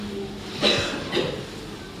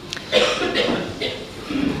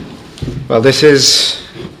Well, this is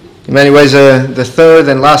in many ways the third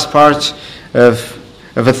and last part of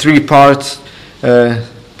a three-part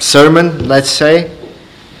sermon, let's say,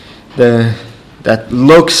 that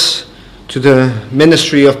looks to the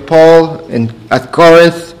ministry of Paul at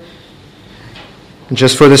Corinth. And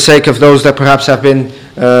just for the sake of those that perhaps have been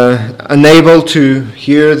unable to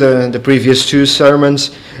hear the previous two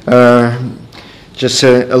sermons, just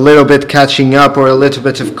a little bit catching up or a little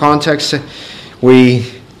bit of context, we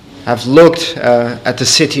have looked at the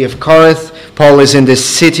city of Corinth. Paul is in this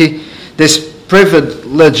city, this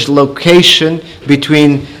privileged location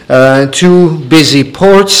between two busy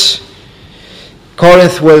ports.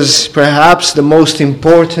 Corinth was perhaps the most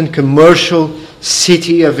important commercial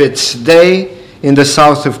city of its day in the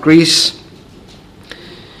south of Greece.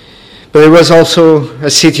 But it was also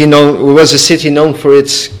a city known for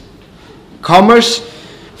its commerce,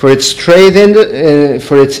 for its trade,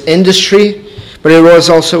 for its industry. But it was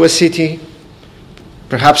also a city,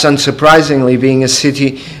 perhaps unsurprisingly, being a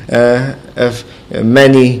city of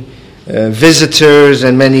many visitors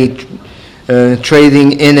and many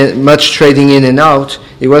much trading in and out.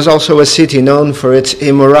 It was also a city known for its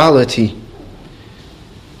immorality.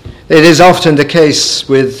 It is often the case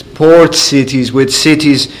with port cities, with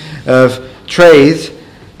cities of trade,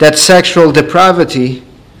 that sexual depravity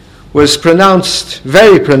was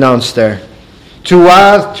very pronounced there. To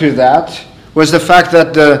add to that was the fact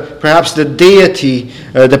that perhaps the deity,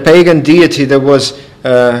 the pagan deity that was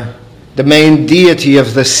the main deity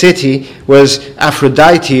of the city was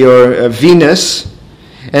Aphrodite or Venus,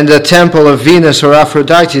 and the temple of Venus or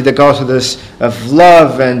Aphrodite, the goddess of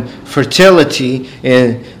love and fertility,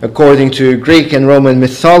 according to Greek and Roman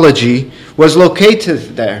mythology, was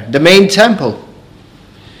located there, the main temple.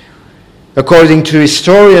 According to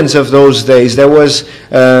historians of those days, there was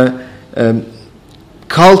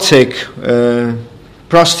cultic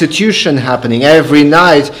prostitution happening. Every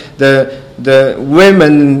night, the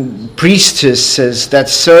women priestesses that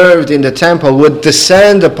served in the temple would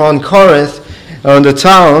descend upon Corinth, on the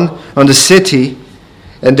town, on the city,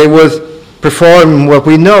 and they would perform what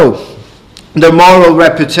we know. The moral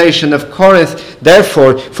reputation of Corinth,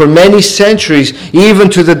 therefore, for many centuries, even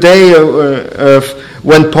to the day of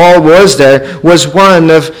when Paul was there, was one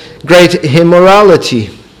of great immorality.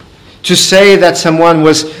 To say that someone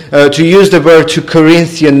was, to use the word to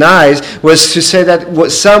Corinthianize, was to say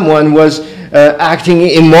that someone was acting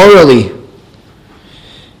immorally.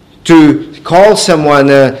 To call someone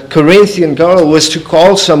a Corinthian girl was to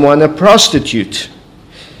call someone a prostitute.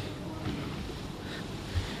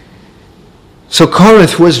 So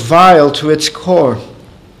Corinth was vile to its core.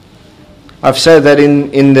 I've said that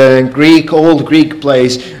in the old Greek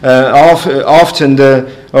plays, often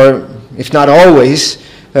or if not always,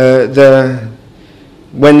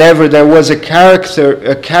 whenever there was a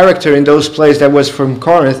character in those plays that was from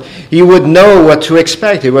Corinth, you would know what to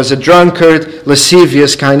expect. It was a drunkard,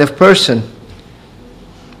 lascivious kind of person.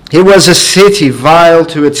 It was a city vile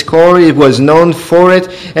to its core. It was known for it,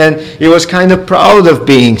 and it was kind of proud of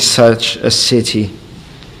being such a city.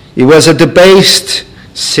 It was a debased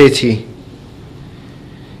city.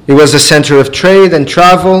 It was the center of trade and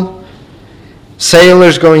travel.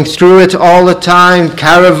 Sailors going through it all the time,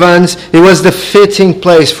 caravans. It was the fitting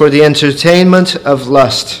place for the entertainment of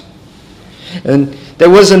lust. And there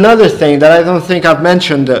was another thing that I don't think I've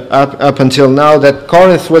mentioned up until now that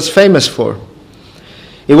Corinth was famous for.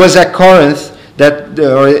 It was at Corinth,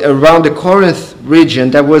 around the Corinth region,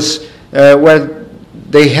 that was where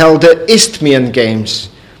they held the Isthmian Games.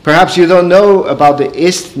 Perhaps you don't know about the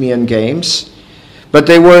Isthmian Games, but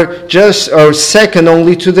they were second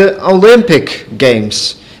only to the Olympic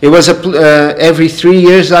Games. It was every 3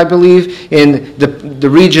 years, I believe, in the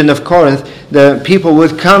region of Corinth, the people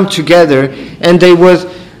would come together and they would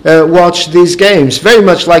watch these games, very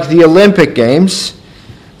much like the Olympic Games,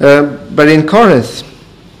 but in Corinth.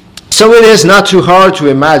 So it is not too hard to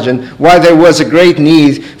imagine why there was a great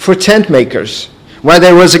need for tent makers, why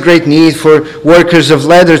there was a great need for workers of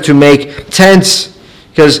leather to make tents,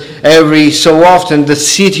 because every so often the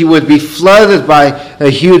city would be flooded by a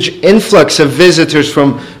huge influx of visitors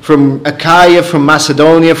from Achaia, from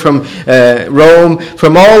Macedonia, from Rome,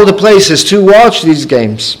 from all the places to watch these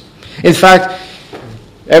games. In fact,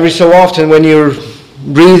 every so often when you're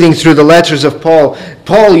reading through the letters of Paul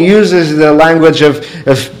uses the language of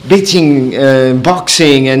beating,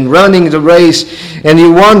 boxing, and running the race, and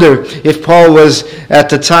you wonder if Paul was at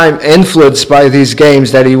the time influenced by these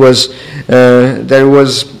games that he was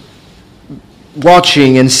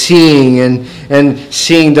watching and seeing and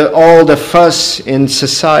seeing all the fuss in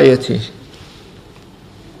society.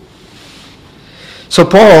 So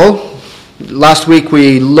Paul, last week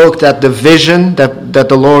we looked at the vision that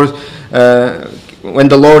the Lord, when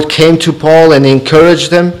the Lord came to Paul and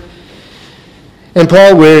encouraged him. And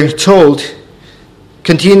Paul, we're told,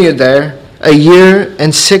 continued there 1 year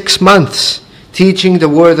and 6 months, teaching the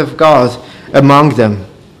word of God among them.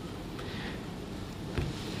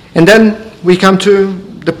 And then we come to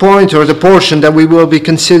the point or the portion that we will be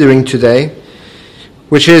considering today,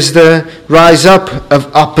 which is the rise up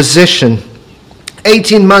of opposition.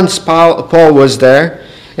 18 months Paul was there,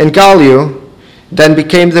 and Gallio then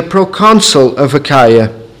became the proconsul of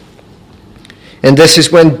Achaia. And this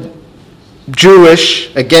is when Jewish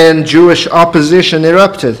opposition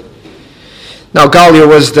erupted. Now Gallio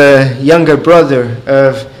was the younger brother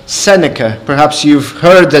of Seneca. Perhaps you've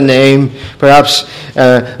heard the name, perhaps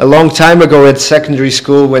a long time ago at secondary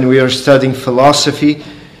school when we were studying philosophy.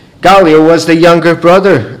 Gallio was the younger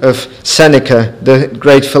brother of Seneca, the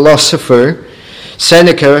great philosopher.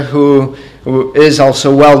 Seneca, who is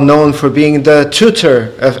also well known for being the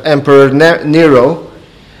tutor of Emperor Nero.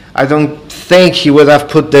 I don't think he would have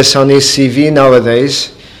put this on his CV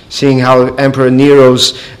nowadays, seeing how Emperor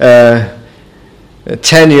Nero's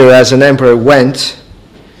tenure as an emperor went.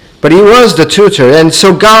 But he was the tutor. And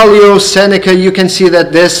so Gallio, Seneca, you can see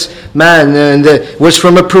that this man was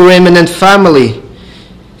from a preeminent family.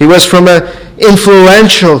 He was from an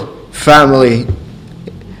influential family,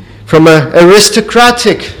 from an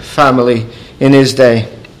aristocratic family in his day.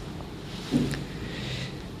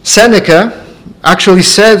 Seneca actually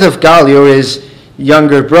said of Gallio, his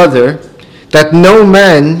younger brother, that no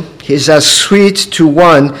man is as sweet to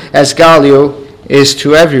one as Gallio is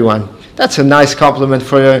to everyone. That's a nice compliment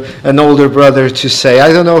for an older brother to say.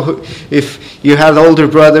 I don't know if you have older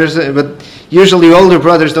brothers, but usually older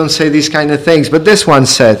brothers don't say these kind of things. But this one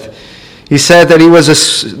said, he said that he was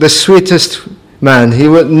the sweetest man.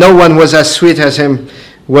 No one was as sweet as him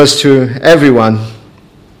was to everyone.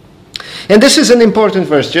 And this is an important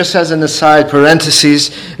verse, just as an aside,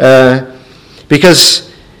 parentheses,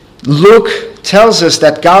 because Luke tells us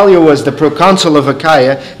that Gallio was the proconsul of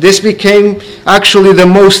Achaia. This became actually the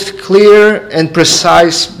most clear and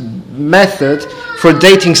precise method for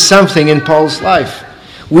dating something in Paul's life.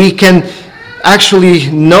 We can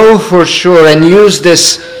actually know for sure and use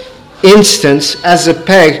this instance as a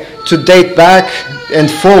peg to date back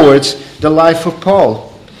and forwards the life of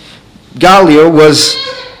Paul. Gallio was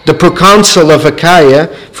the proconsul of Achaia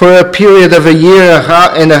for a period of 1.5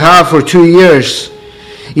 years or 2 years.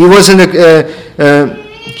 He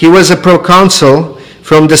was a proconsul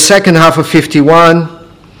from the second half of 51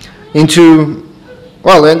 into,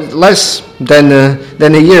 less than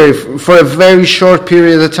a year. For a very short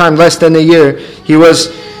period of time, less than a year, he was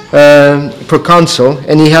proconsul,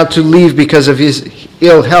 and he had to leave because of his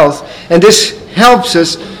ill health. And this helps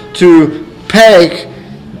us to peg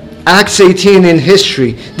Acts 18 in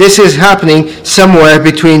history. This is happening somewhere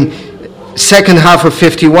between second half of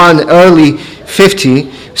 51, early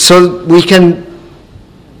 50, so we can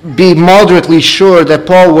be moderately sure that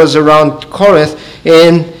Paul was around Corinth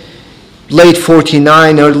in late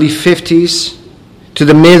 49, early 50s, to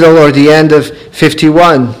the middle or the end of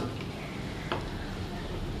 51.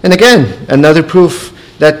 And again, another proof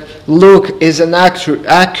that Luke is an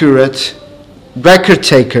accurate record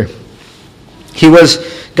taker.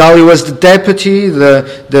 Gallio was the deputy,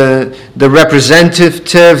 the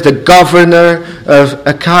representative, the governor of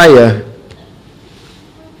Achaia.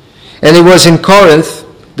 And it was in Corinth,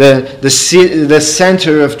 the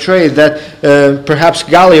center of trade, that perhaps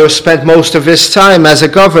Gallio spent most of his time as a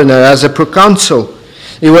governor, as a proconsul.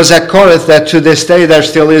 It was at Corinth that to this day there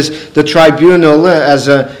still is the tribunal as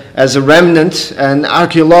a remnant, an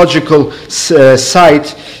archaeological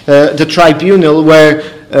site, the tribunal where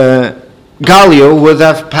Gallio would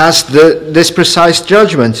have passed this precise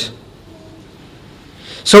judgment.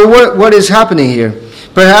 So what is happening here?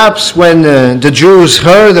 Perhaps when the Jews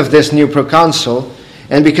heard of this new proconsul,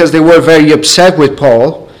 and because they were very upset with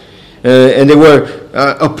Paul, and they were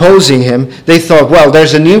opposing him, they thought, well,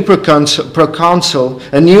 there's a new proconsul,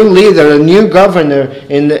 a new leader, a new governor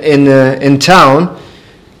in town.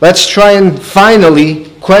 Let's try and finally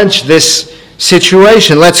quench this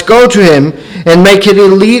situation. Let's go to him and make it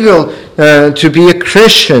illegal to be a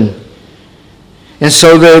Christian. And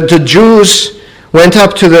so the Jews went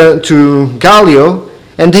up to Gallio,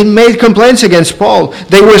 and they made complaints against Paul.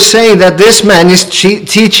 They were saying that this man is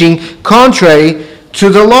teaching contrary to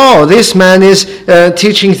the law. This man is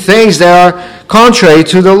teaching things that are contrary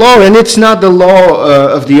to the law. And it's not the law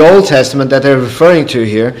of the Old Testament that they're referring to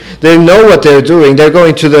here. They know what they're doing. They're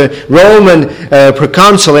going to the Roman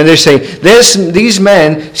proconsul and they're saying, these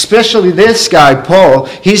men, especially this guy, Paul,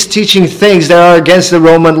 he's teaching things that are against the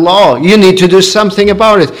Roman law. You need to do something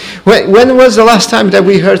about it. When was the last time that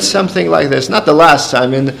we heard something like this? Not the last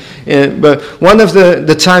time, but one of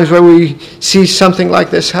the times where we see something like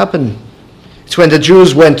this happen. It's when the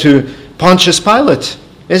Jews went to Pontius Pilate,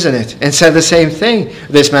 isn't it? And said the same thing.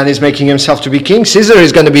 This man is making himself to be king. Caesar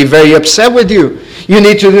is going to be very upset with you. You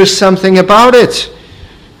need to do something about it.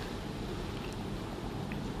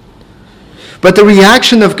 But the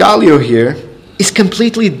reaction of Gallio here is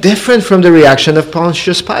completely different from the reaction of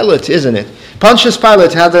Pontius Pilate, isn't it? Pontius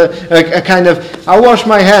Pilate had a kind of, I'll wash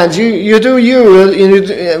my hands. You do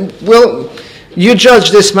you. You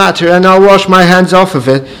judge this matter and I'll wash my hands off of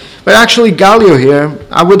it. But actually Gallio here,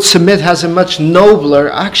 I would submit, has a much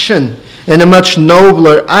nobler action and a much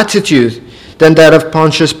nobler attitude than that of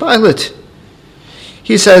Pontius Pilate.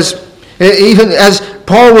 He says, even as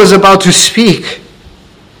Paul was about to speak,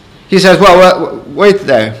 he says, well, wait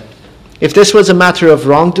there. If this was a matter of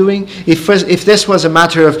wrongdoing, if this was a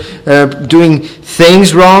matter of doing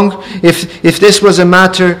things wrong, if this was a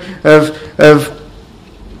matter of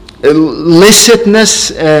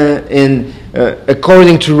illicitness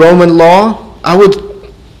according to Roman law, I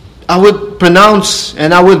would pronounce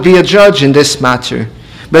and I would be a judge in this matter.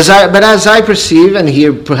 But as I perceive, and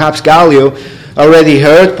here perhaps Gallio already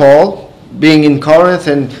heard Paul being in Corinth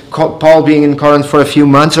and Paul being in Corinth for a few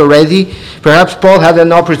months already, perhaps Paul had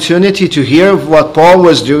an opportunity to hear what Paul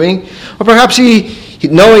was doing, or perhaps he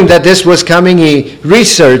knowing that this was coming, he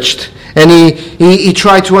researched and he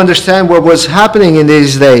tried to understand what was happening in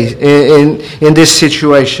these days, in this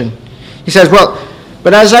situation. He says, well,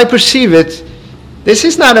 but as I perceive it, this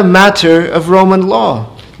is not a matter of Roman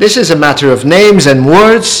law. This is a matter of names and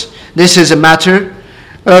words. This is a matter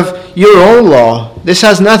of your own law. This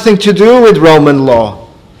has nothing to do with Roman law.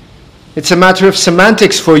 It's a matter of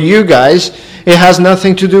semantics for you guys. It has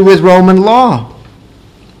nothing to do with Roman law.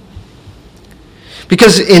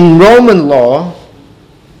 Because in Roman law,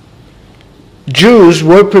 Jews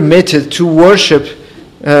were permitted to worship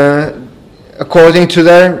according to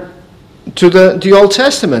the Old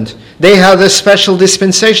Testament. They had a special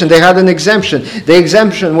dispensation. They had an exemption. The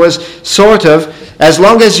exemption was sort of, as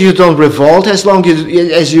long as you don't revolt, as long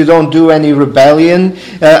as you don't do any rebellion,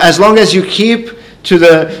 as long as you keep to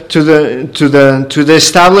the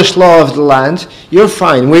established law of the land, you're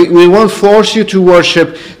fine. We won't force you to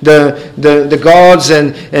worship the gods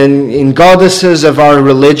and goddesses of our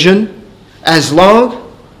religion, as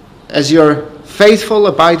long as you're faithful,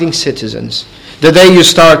 abiding citizens. The day you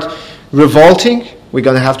start revolting, we're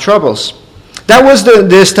going to have troubles. That was the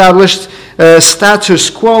established status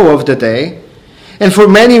quo of the day. And for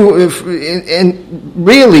many, and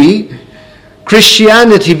really,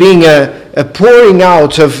 Christianity being a pouring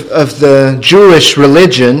out of the Jewish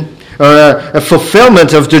religion, or a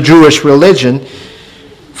fulfillment of the Jewish religion,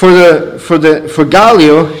 for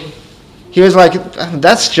Gallio, he was like,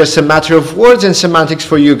 that's just a matter of words and semantics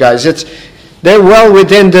for you guys. They're well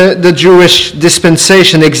within the Jewish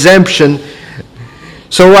dispensation exemption,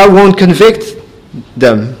 so I won't convict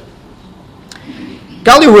them.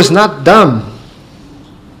 Gallio was not dumb.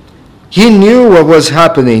 He knew what was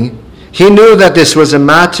happening. He knew that this was a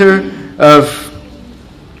matter of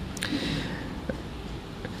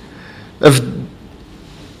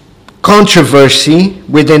controversy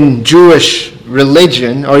within Jewish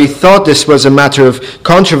religion, or he thought this was a matter of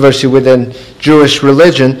controversy within Jewish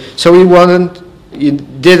religion, so he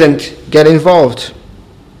didn't get involved.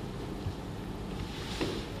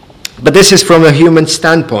 But this is from a human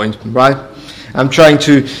standpoint, right? I'm trying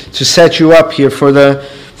to set you up here for the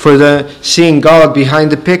seeing God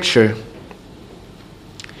behind the picture.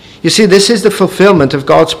 You see, this is the fulfillment of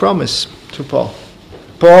God's promise to Paul.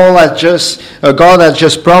 God had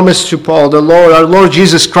just promised to Paul, our Lord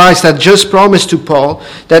Jesus Christ had just promised to Paul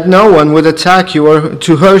that no one would attack you or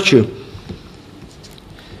to hurt you.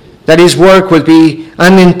 That his work would be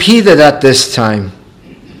unimpeded at this time.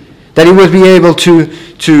 That he would be able to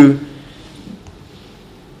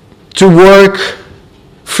work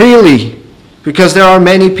freely, because there are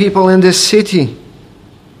many people in this city.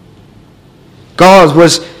 God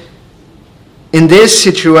was, in this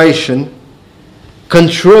situation,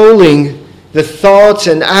 controlling the thoughts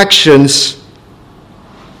and actions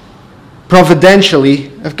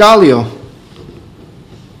providentially of Gallio,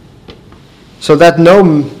 so that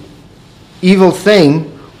no evil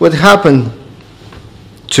thing would happen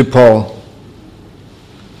to Paul.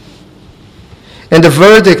 And the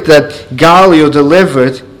verdict that Gallio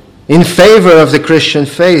delivered in favor of the Christian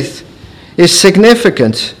faith is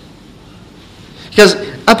significant. Because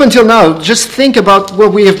up until now, just think about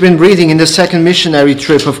what we have been reading in the second missionary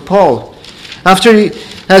trip of Paul.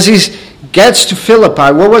 As he gets to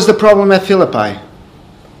Philippi, what was the problem at Philippi?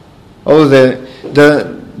 Oh,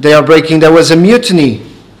 they are breaking, there was a mutiny.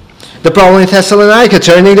 The problem in Thessalonica,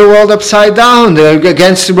 turning the world upside down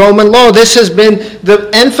against the Roman law. This has been the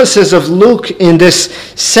emphasis of Luke in this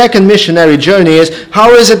second missionary journey, is how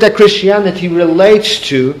is it that Christianity relates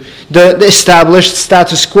to the established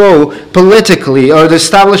status quo politically, or the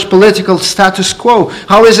established political status quo?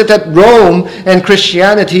 How is it that Rome and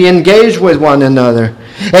Christianity engage with one another?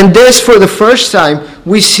 And this, for the first time,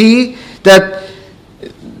 we see that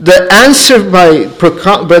the answer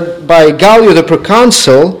by Gallio the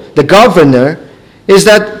proconsul, the governor, is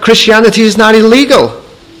that Christianity is not illegal.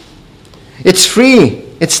 It's free.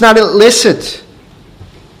 It's not illicit.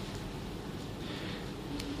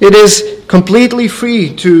 It is completely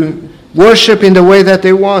free to worship in the way that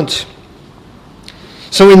they want.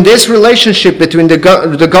 So in this relationship between the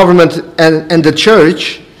government and the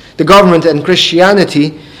church, the government and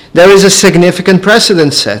Christianity, there is a significant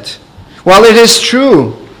precedent set. While it is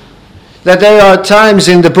true that there are times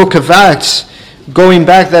in the book of Acts, going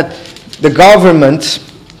back, that the government,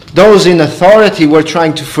 those in authority, were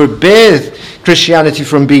trying to forbid Christianity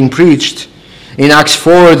from being preached. In Acts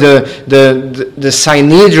 4, the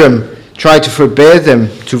Sanhedrin tried to forbid them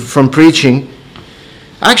from preaching.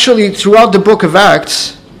 Actually, throughout the book of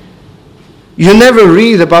Acts, you never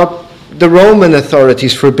read about the Roman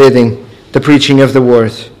authorities forbidding the preaching of the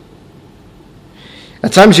word.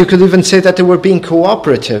 At times you could even say that they were being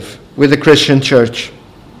cooperative with the Christian church,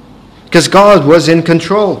 because God was in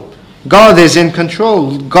control. God is in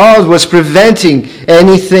control. God was preventing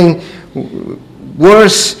anything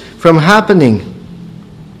worse from happening.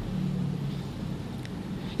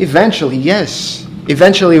 Eventually, yes.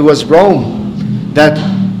 Eventually it was Rome that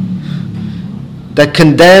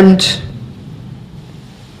condemned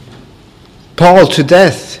Paul to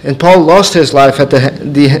death. And Paul lost his life at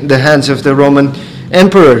the hands of the Roman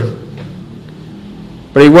emperor.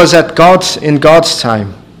 But it was in God's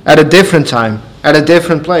time, at a different time, at a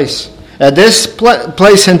different place. At this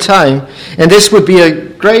place and time, and this would be a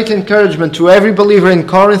great encouragement to every believer in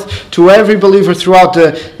Corinth, to every believer throughout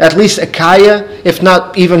at least Achaia, if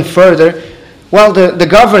not even further. Well, the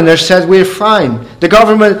governor said, we're fine. The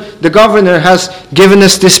governor has given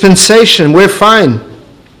us dispensation. We're fine.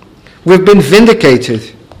 We've been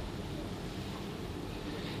vindicated.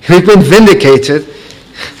 We've been vindicated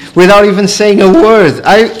without even saying a word.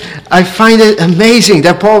 I find it amazing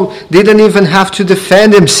that Paul didn't even have to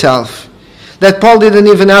defend himself. That Paul didn't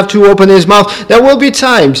even have to open his mouth. There will be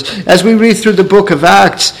times, as we read through the book of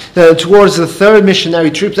Acts, towards the third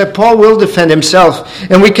missionary trip, that Paul will defend himself.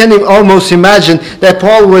 And we can almost imagine that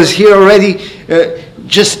Paul was here already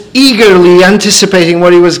just eagerly anticipating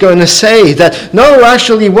what he was going to say. That, no,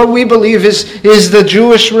 actually, what we believe is the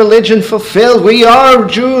Jewish religion fulfilled. We are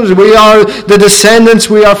Jews. We are the descendants.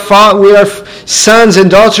 We are sons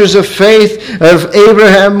and daughters of faith of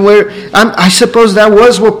Abraham. I suppose that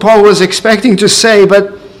was what Paul was expecting to say,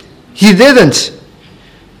 but he didn't.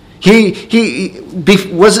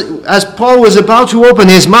 As Paul was about to open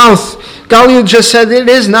his mouth, Gallio just said, it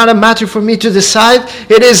is not a matter for me to decide.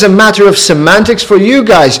 It is a matter of semantics for you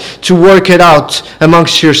guys to work it out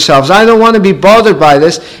amongst yourselves. I don't want to be bothered by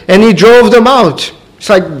this. And he drove them out. It's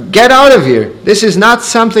like, get out of here. This is not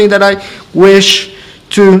something that I wish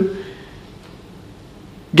to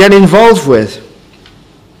get involved with.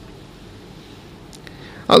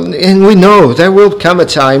 And we know there will come a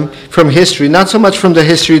time from history, not so much from the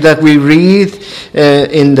history that we read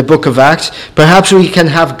in the book of Acts. Perhaps we can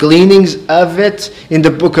have gleanings of it in the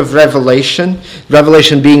book of Revelation.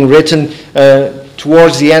 Revelation being written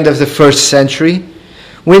towards the end of the first century.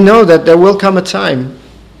 We know that there will come a time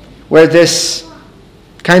where this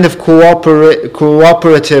kind of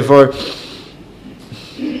cooperative, or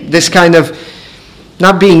this kind of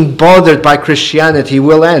not being bothered by Christianity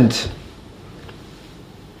will end.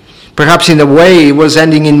 Perhaps in a way it was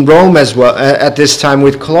ending in Rome as well at this time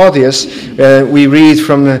with Claudius. We read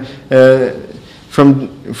from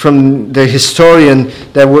the historian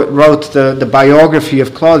that wrote the biography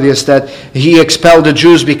of Claudius that he expelled the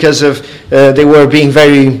Jews because of they were being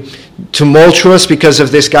very tumultuous because of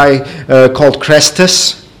this guy called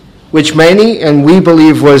Chrestus, which many and we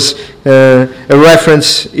believe was a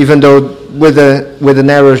reference, even though with an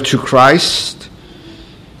error, to Christ.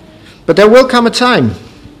 But there will come a time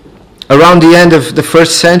around the end of the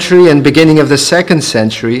first century and beginning of the second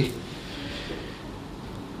century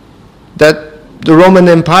that the Roman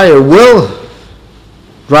Empire will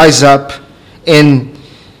rise up in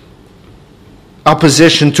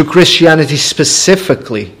opposition to Christianity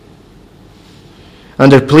specifically.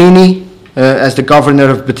 Under Pliny, as the governor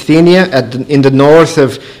of Bithynia in the north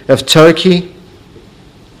of Turkey,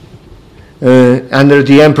 under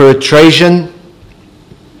the Emperor Trajan,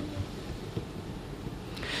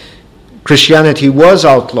 Christianity was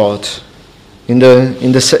outlawed in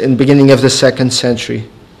the beginning of the 2nd century.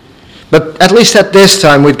 But at least at this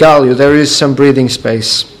time with Gallio, there is some breathing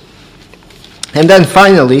space. And then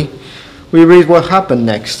finally, we read what happened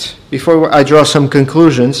next. Before I draw some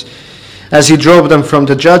conclusions, as he drove them from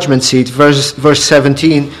the judgment seat, verse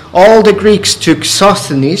 17, all the Greeks took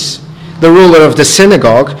Sosthenes, the ruler of the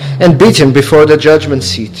synagogue, and beat him before the judgment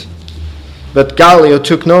seat. But Gallio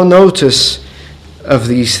took no notice of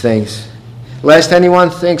these things. Lest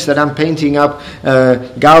anyone thinks that I'm painting up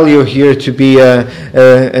Gallio here to be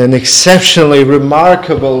an exceptionally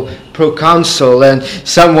remarkable proconsul and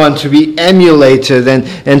someone to be emulated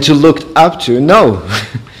and to look up to. No.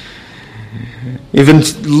 Even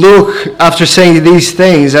Luke, after saying these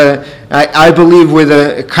things, I believe with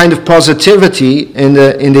a kind of positivity in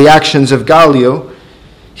the actions of Gallio,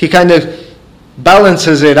 he kind of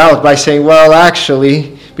balances it out by saying, well,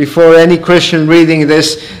 actually, before any Christian reading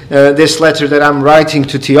this letter that I'm writing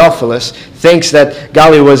to Theophilus thinks that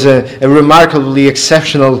Gallio was a remarkably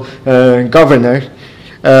exceptional governor,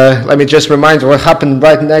 let me just remind you what happened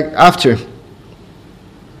right after.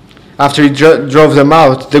 After he drove them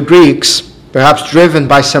out, the Greeks, perhaps driven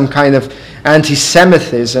by some kind of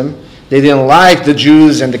anti-Semitism, they didn't like the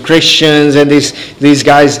Jews and the Christians and these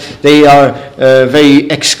guys. They are very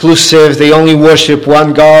exclusive. They only worship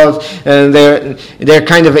one God, and they're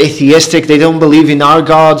kind of atheistic. They don't believe in our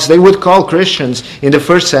gods. They would call Christians in the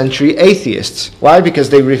 1st century atheists. Why? Because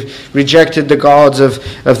they rejected the gods of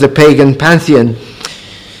the pagan pantheon.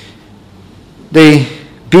 They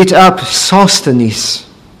beat up Sosthenes.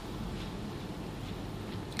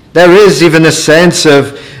 There is even a sense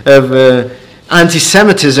of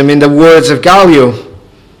anti-Semitism in the words of Gallio.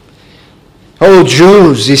 O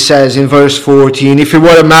Jews, he says in verse 14, if it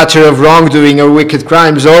were a matter of wrongdoing or wicked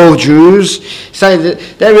crimes, O Jews. So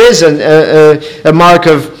there is a mark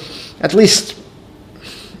of at least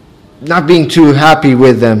not being too happy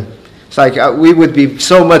with them. It's like we would be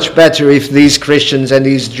so much better if these Christians and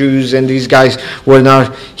these Jews and these guys were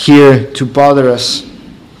not here to bother us.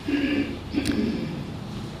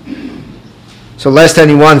 So lest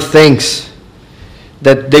anyone thinks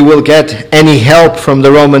that they will get any help from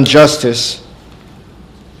the Roman justice,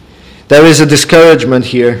 there is a discouragement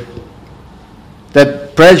here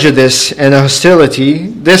that prejudice and hostility,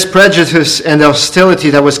 this prejudice and hostility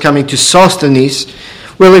that was coming to Sosthenes,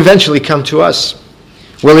 will eventually come to us.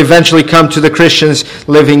 Will eventually come to the Christians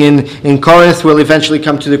living in Corinth, will eventually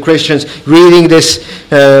come to the Christians reading this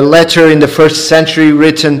letter in the 1st century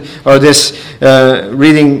written, or this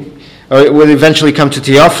reading. Or it will eventually come to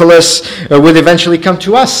Theophilus, or will eventually come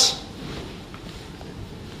to us.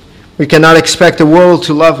 We cannot expect the world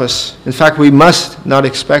to love us. In fact, we must not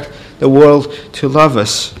expect the world to love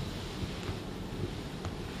us.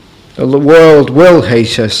 The world will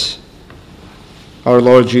hate us, our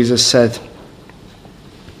Lord Jesus said.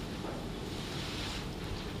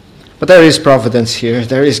 But there is providence here.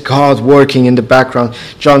 There is God working in the background.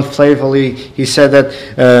 John Flavel, he said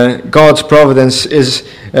that God's providence is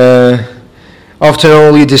often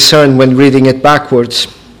only discerned when reading it backwards.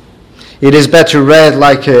 It is better read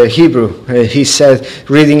like Hebrew, he said,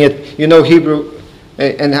 reading it, Hebrew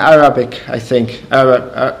and Arabic, I think,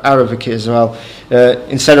 Arabic as well.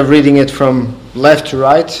 Instead of reading it from left to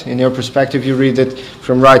right, in your perspective, you read it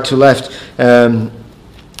from right to left.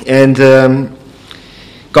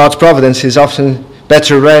 God's providence is often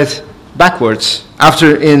better read backwards,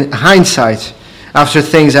 in hindsight, after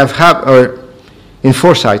things have happened, or in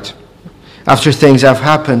foresight, after things have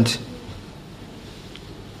happened.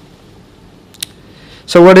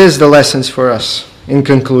 So what is the lessons for us in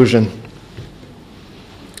conclusion?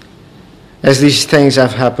 As these things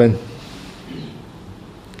have happened,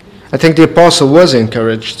 I think the apostle was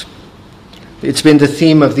encouraged. It's been the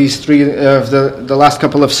theme of these the last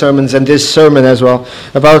couple of sermons and this sermon as well,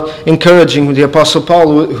 about encouraging the Apostle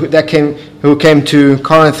Paul who came to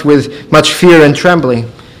Corinth with much fear and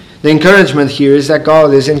trembling. The encouragement here is that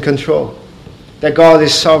God is in control, that God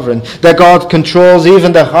is sovereign, that God controls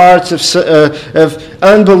even the hearts of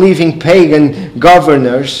unbelieving pagan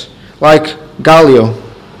governors like Gallio,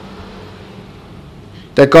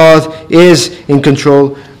 that God is in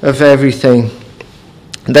control of everything.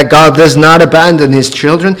 That God does not abandon his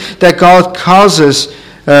children, that God causes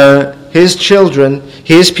his children,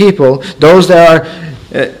 his people, those that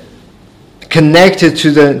are connected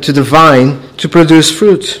to the vine, to produce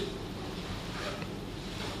fruit.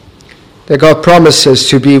 That God promises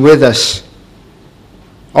to be with us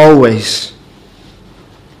always.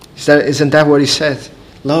 Isn't that what he said?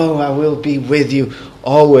 Lo, I will be with you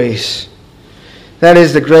always. That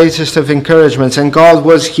is the greatest of encouragements. And God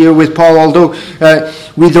was here with Paul, although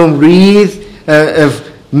we don't read of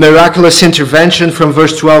miraculous intervention from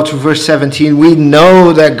verse 12 to verse 17. We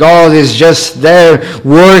know that God is just there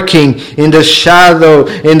working in the shadow,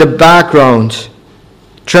 in the background,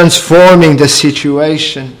 transforming the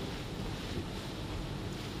situation.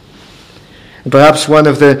 And perhaps one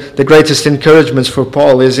of the greatest encouragements for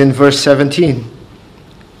Paul is in verse 17.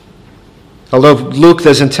 Although Luke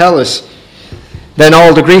doesn't tell us, then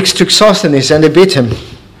all the Greeks took Sosthenes and they beat him.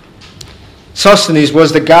 Sosthenes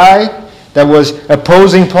was the guy that was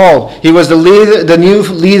opposing Paul. He was the new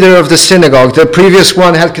leader of the synagogue. The previous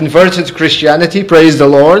one had converted to Christianity, praise the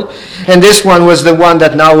Lord. And this one was the one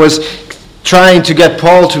that now was trying to get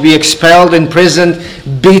Paul to be expelled, imprisoned,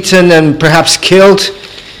 beaten, and perhaps killed.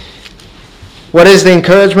 What is the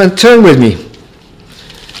encouragement? Turn with me.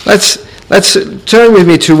 Let's turn with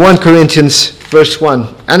me to 1 Corinthians verse 1.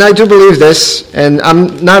 And I do believe this, and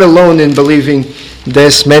I'm not alone in believing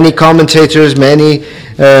this. Many commentators, many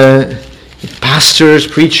pastors,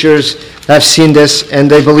 preachers have seen this, and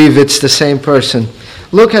they believe it's the same person.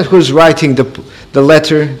 Look at who's writing the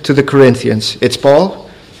letter to the Corinthians. It's Paul,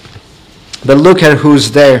 but look at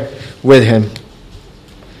who's there with him.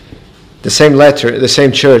 The same letter, the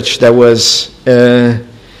same church that was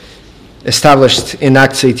established in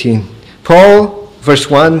Acts 18. Paul, verse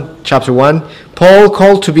 1, chapter 1, Paul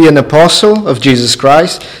called to be an apostle of Jesus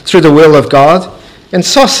Christ through the will of God, and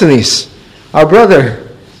Sosthenes, our brother.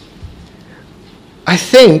 I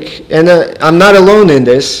think, and I'm not alone in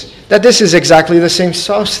this, that this is exactly the same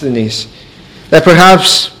Sosthenes. That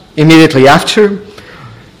perhaps immediately after, a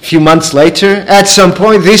few months later, at some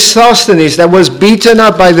point, this Sosthenes that was beaten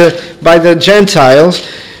up by the Gentiles,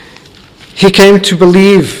 he came to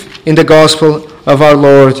believe in the gospel of our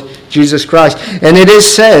Lord Jesus Christ. And it is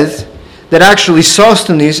said that actually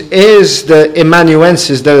Sosthenes is the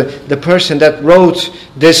amanuensis, the person that wrote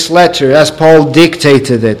this letter as Paul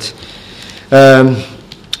dictated it.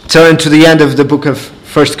 Turn to the end of the book of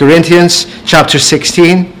 1 Corinthians, chapter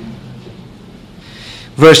 16,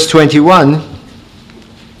 verse 21.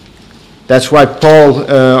 That's why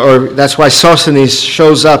that's why Sosthenes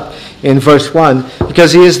shows up in verse 1,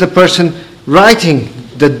 because he is the person writing,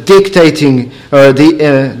 the dictating, or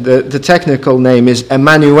the technical name is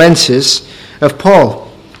amanuensis of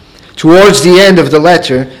Paul. Towards the end of the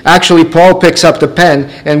letter, actually Paul picks up the pen,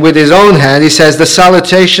 and with his own hand he says, the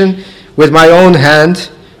salutation with my own hand,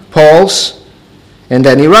 Paul's, and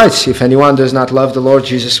then he writes, if anyone does not love the Lord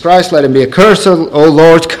Jesus Christ, let him be accursed. O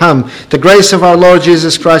Lord, come. The grace of our Lord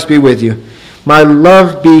Jesus Christ be with you. My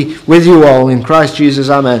love be with you all in Christ Jesus.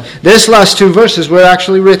 Amen. These last two verses were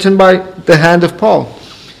actually written by the hand of Paul.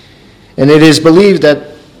 And it is believed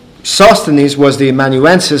that Sosthenes was the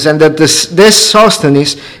amanuensis, and that this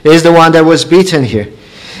Sosthenes is the one that was beaten here.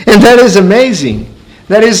 And that is amazing.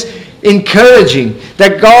 That is encouraging.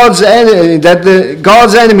 That God's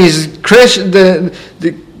enemies,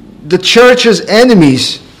 the church's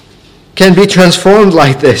enemies, can be transformed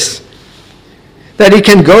like this. That he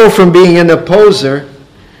can go from being an opposer,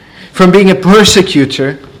 from being a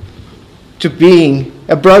persecutor, to being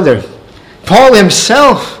a brother. Paul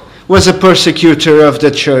himself was a persecutor of the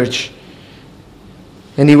church,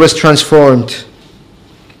 and he was transformed.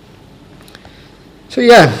 So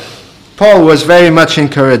Paul was very much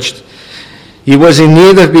encouraged. He was in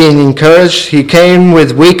need of being encouraged. He came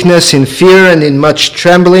with weakness, in fear, and in much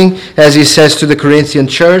trembling, as he says to the Corinthian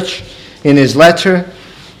church in his letter.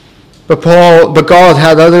 But God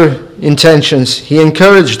had other intentions. He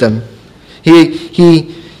encouraged them.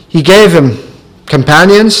 He gave him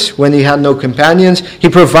companions when he had no companions. He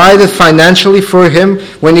provided financially for him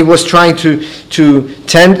when he was trying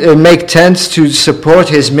to make tents to support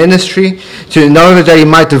his ministry, in order that he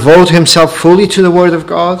might devote himself fully to the Word of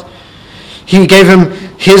God. He gave him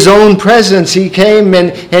his own presence. He came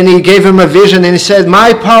and he gave him a vision, and he said,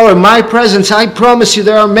 my power, my presence, I promise you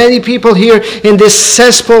there are many people here in this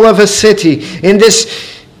cesspool of a city, in this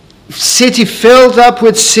city filled up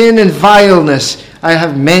with sin and vileness. I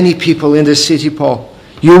have many people in this city, Paul.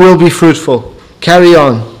 You will be fruitful. Carry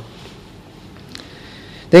on.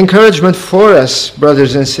 The encouragement for us,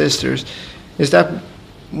 brothers and sisters, is that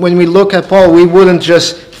when we look at Paul, we wouldn't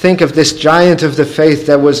just think of this giant of the faith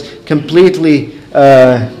that was completely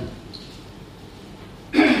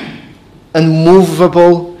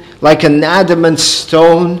unmovable, like an adamant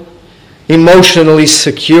stone, emotionally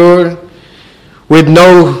secure, with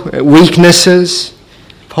no weaknesses.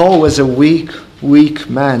 Paul was a weak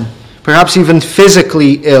man, perhaps even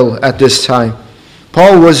physically ill at this time.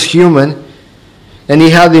 Paul was human, and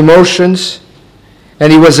he had emotions,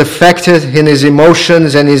 and he was affected in his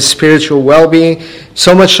emotions and his spiritual well-being,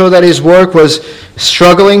 so much so that his work was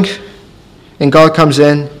struggling, and God comes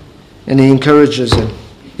in and he encourages him.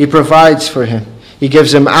 He provides for him. He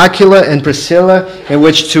gives him Aquila and Priscilla, in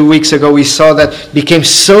which 2 weeks ago we saw that became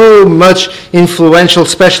so much influential,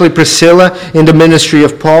 especially Priscilla, in the ministry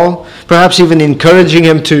of Paul, perhaps even encouraging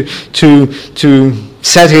him to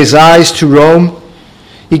set his eyes to Rome.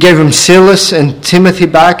 He gave him Silas and Timothy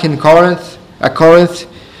back at Corinth,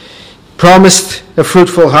 promised a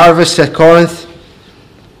fruitful harvest at Corinth,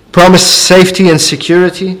 promised safety and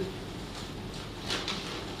security,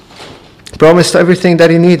 promised everything that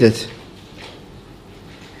he needed.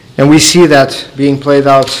 And we see that being played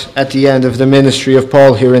out at the end of the ministry of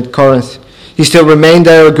Paul here in Corinth. He still remained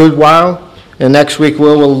there a good while, and next week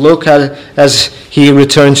we'll look at it as he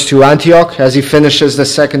returns to Antioch, as he finishes the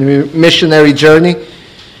second missionary journey.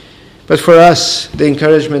 But for us, the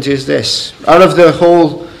encouragement is this. Out of the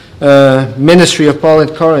whole ministry of Paul in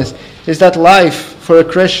Corinth, is that life for a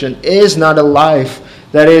Christian is not a life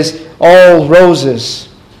that is all roses,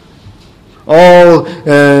 all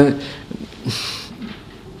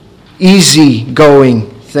easy-going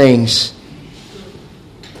things.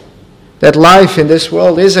 That life in this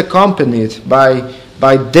world is accompanied by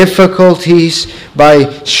difficulties,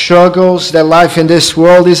 by struggles. That life in this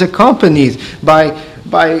world is accompanied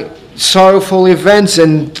by sorrowful events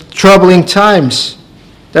and troubling times.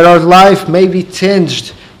 That our life may be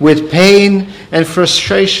tinged with pain and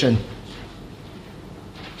frustration.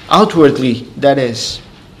 Outwardly, that is.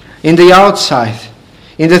 In the outside.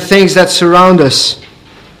 In the things that surround us.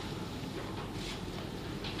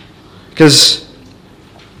 Because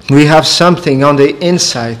we have something on the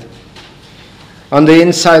inside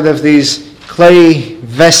of these clay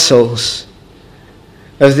vessels,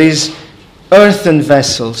 of these earthen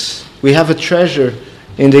vessels. We have a treasure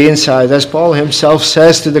in the inside, as Paul himself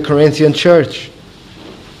says to the Corinthian church.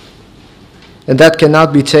 And that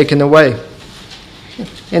cannot be taken away.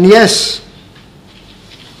 And yes,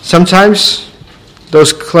 sometimes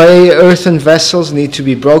those clay earthen vessels need to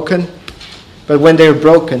be broken, but when they're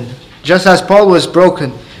broken, just as Paul was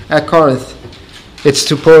broken at Corinth, it's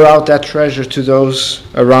to pour out that treasure to those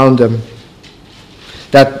around them.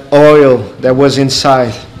 That oil that was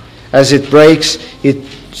inside, as it breaks, it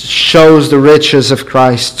shows the riches of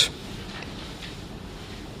Christ.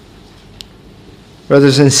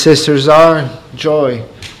 Brothers and sisters, our joy,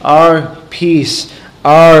 our peace,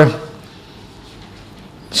 our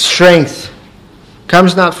strength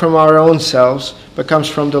comes not from our own selves, but comes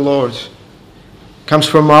from the Lord. Comes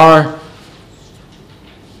from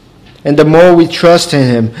and the more we trust in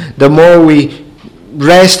Him, the more we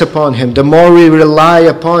rest upon Him, the more we rely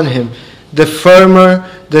upon Him, the firmer,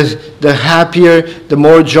 the happier, the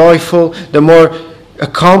more joyful, the more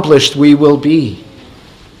accomplished we will be.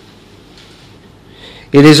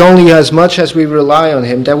 It is only as much as we rely on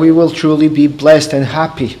Him that we will truly be blessed and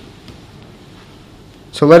happy.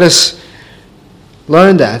 So let us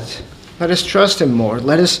learn that. Let us trust Him more.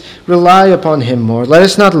 Let us rely upon Him more. Let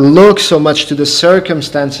us not look so much to the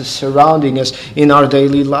circumstances surrounding us in our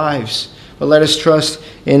daily lives, but let us trust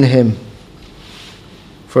in Him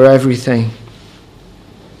for everything.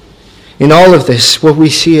 In all of this, what we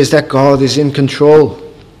see is that God is in control,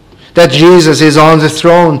 that Jesus is on the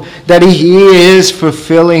throne, that He is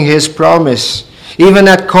fulfilling His promise. Even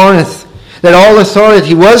at Corinth, that all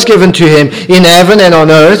authority was given to Him in heaven and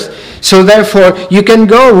on earth. So therefore, we can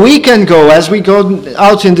go as we go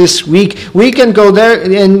out in this week, we can go there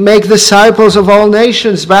and make disciples of all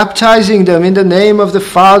nations, baptizing them in the name of the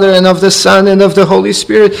Father and of the Son and of the Holy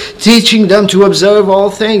Spirit, teaching them to observe all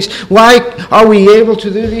things. Why are we able to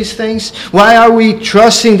do these things? Why are we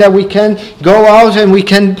trusting that we can go out and we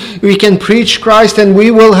can preach Christ and we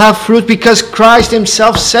will have fruit? Because Christ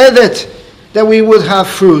Himself said it, that we would have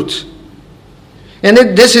fruit. And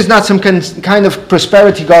this is not some kind of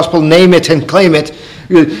prosperity gospel, name it and claim it.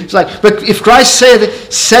 It's like, but if Christ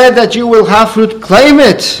said that you will have fruit, claim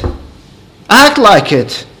it. Act like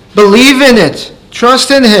it. Believe in it.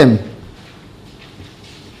 Trust in Him.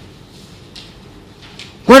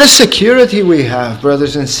 What a security we have,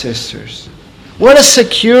 brothers and sisters. What a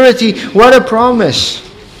security, what a promise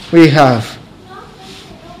we have.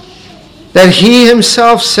 That He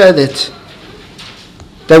Himself said it.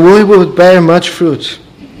 That we would bear much fruit.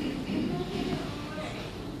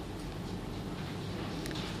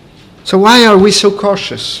 So why are we so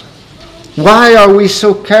cautious? Why are we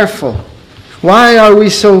so careful? Why are we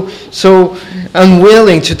so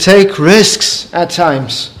unwilling to take risks at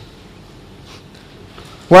times?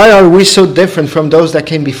 Why are we so different from those that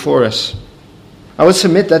came before us? I would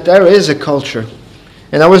submit that there is a culture.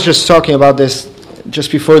 And I was just talking about this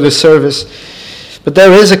just before the service. But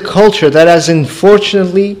there is a culture that has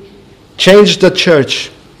unfortunately changed the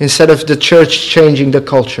church instead of the church changing the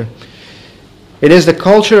culture. It is the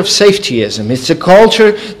culture of safetyism. It's a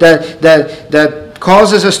culture that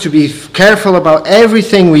causes us to be careful about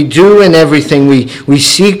everything we do and everything we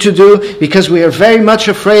seek to do, because we are very much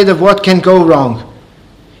afraid of what can go wrong.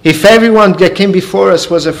 If everyone that came before us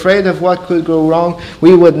was afraid of what could go wrong,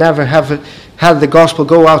 we would never have had the gospel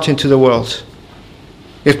go out into the world.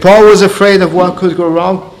 If Paul was afraid of what could go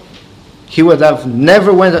wrong, he would have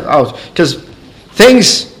never went out, because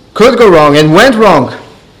things could go wrong and went wrong.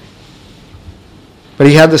 But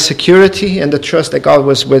he had the security and the trust that God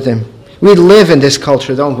was with him. We live in this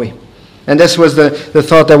culture, don't we? And this was the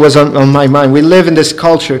thought that was on my mind. We live in this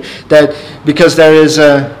culture that because there is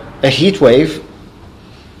a heat wave,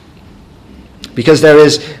 because there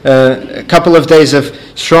is a couple of days of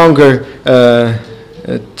stronger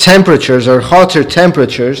temperatures or hotter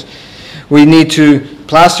temperatures, we need to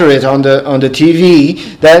plaster it on the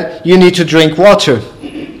TV that you need to drink water,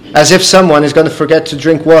 as if someone is going to forget to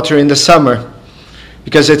drink water in the summer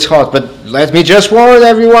because it's hot. But let me just warn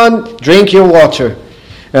everyone, drink your water.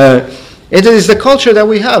 It is the culture that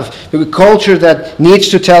we have, a culture that needs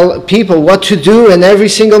to tell people what to do in every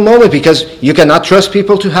single moment, because you cannot trust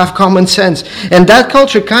people to have common sense. And that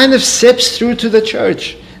culture kind of sips through to the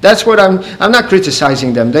church. That's what I'm not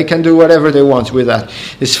criticizing them. They can do whatever they want with that.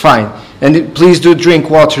 It's fine. And please do drink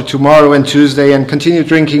water tomorrow and Tuesday, and continue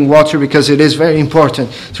drinking water, because it is very important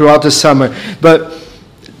throughout the summer. But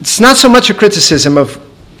it's not so much a criticism of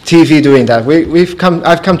TV doing that.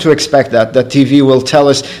 I've come to expect that TV will tell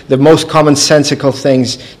us the most commonsensical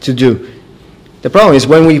things to do. The problem is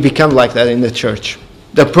when we become like that in the church.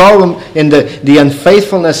 The problem in the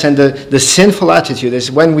unfaithfulness and the sinful attitude is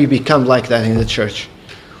when we become like that in the church.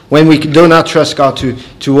 When we do not trust God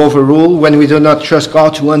to overrule, when we do not trust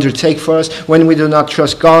God to undertake for us, when we do not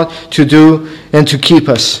trust God to do and to keep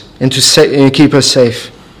us, and to keep us safe.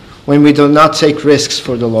 When we do not take risks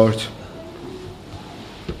for the Lord.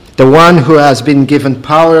 The one who has been given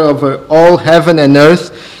power over all heaven and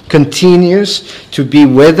earth continues to be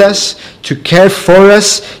with us, to care for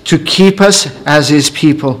us, to keep us as his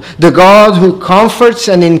people. The God who comforts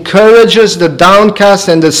and encourages the downcast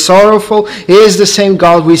and the sorrowful is the same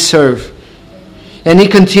God we serve. And he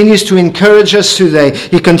continues to encourage us today.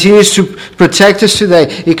 He continues to protect us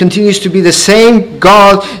today. He continues to be the same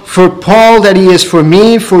God for Paul that he is for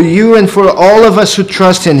me, for you, and for all of us who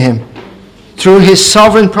trust in him. Through his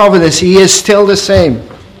sovereign providence, he is still the same.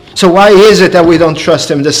 So why is it that we don't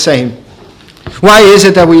trust him the same? Why is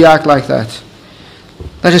it that we act like that?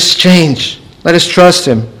 Let us change. Let us trust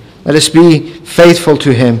him. Let us be faithful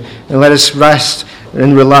to him. And let us rest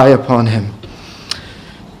and rely upon him.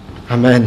 Amen.